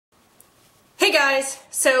guys,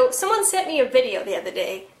 so someone sent me a video the other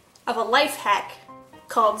day of a life hack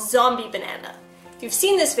called Zombie Banana. If you've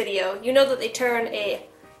seen this video, you know that they turn a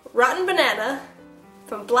rotten banana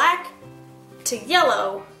from black to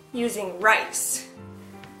yellow using rice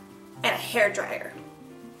and a hairdryer.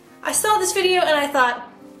 I saw this video and I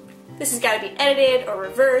thought, this has got to be edited or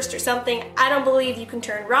reversed or something. I don't believe you can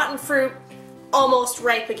turn rotten fruit almost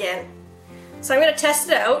ripe again. So I'm going to test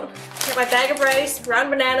it out. Get my bag of rice, rotten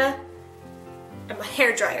banana, and my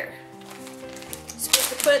hairdryer. Supposed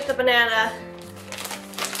to put the banana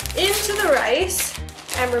into the rice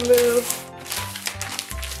and remove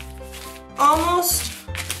almost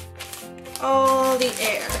all the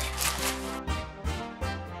air.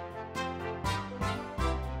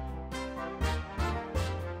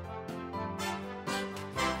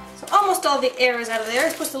 So almost all the air is out of there.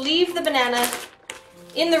 I'm supposed to leave the banana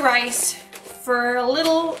in the rice for a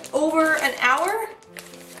little over an hour.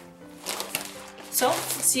 So, I'll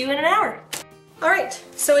see you in an hour. Alright,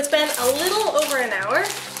 so it's been a little over an hour.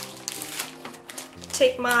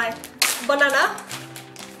 Take my banana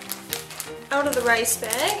out of the rice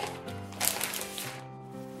bag.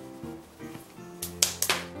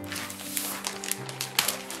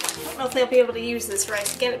 I don't know if they'll be able to use this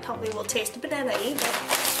rice again. It probably will taste banana-y, but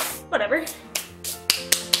whatever.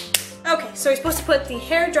 Okay, so we're supposed to put the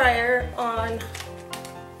hairdryer on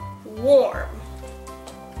warm.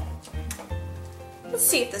 Let's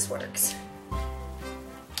see if this works.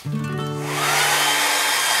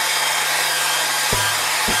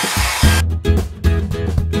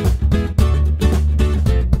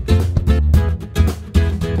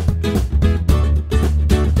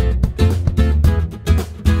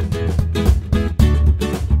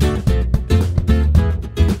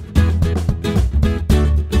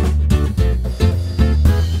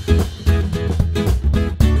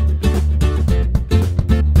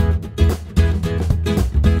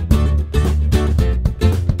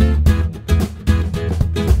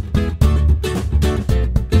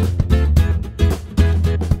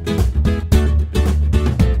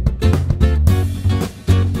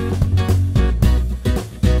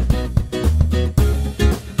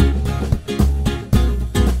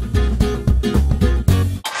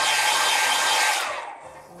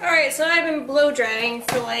 So I've been blow drying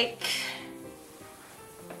for like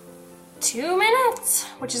 2 minutes,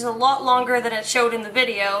 which is a lot longer than it showed in the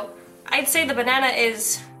video. I'd say the banana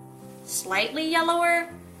is slightly yellower,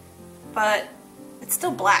 but it's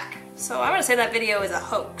still black. So I'm gonna say that video is a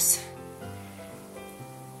hoax.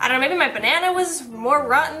 I don't know, maybe my banana was more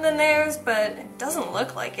rotten than theirs, but it doesn't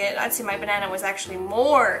look like it. I'd say my banana was actually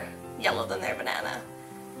more yellow than their banana.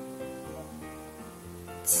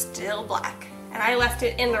 It's still black. And I left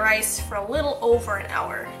it in the rice for a little over an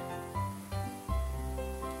hour.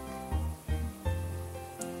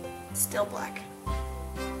 Still black.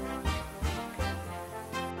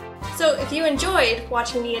 So if you enjoyed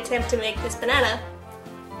watching me attempt to make this banana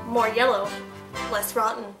more yellow, less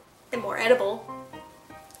rotten, and more edible,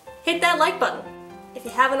 hit that like button. If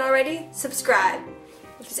you haven't already, subscribe.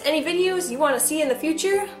 If there's any videos you want to see in the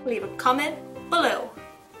future, leave a comment below.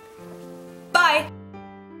 Bye!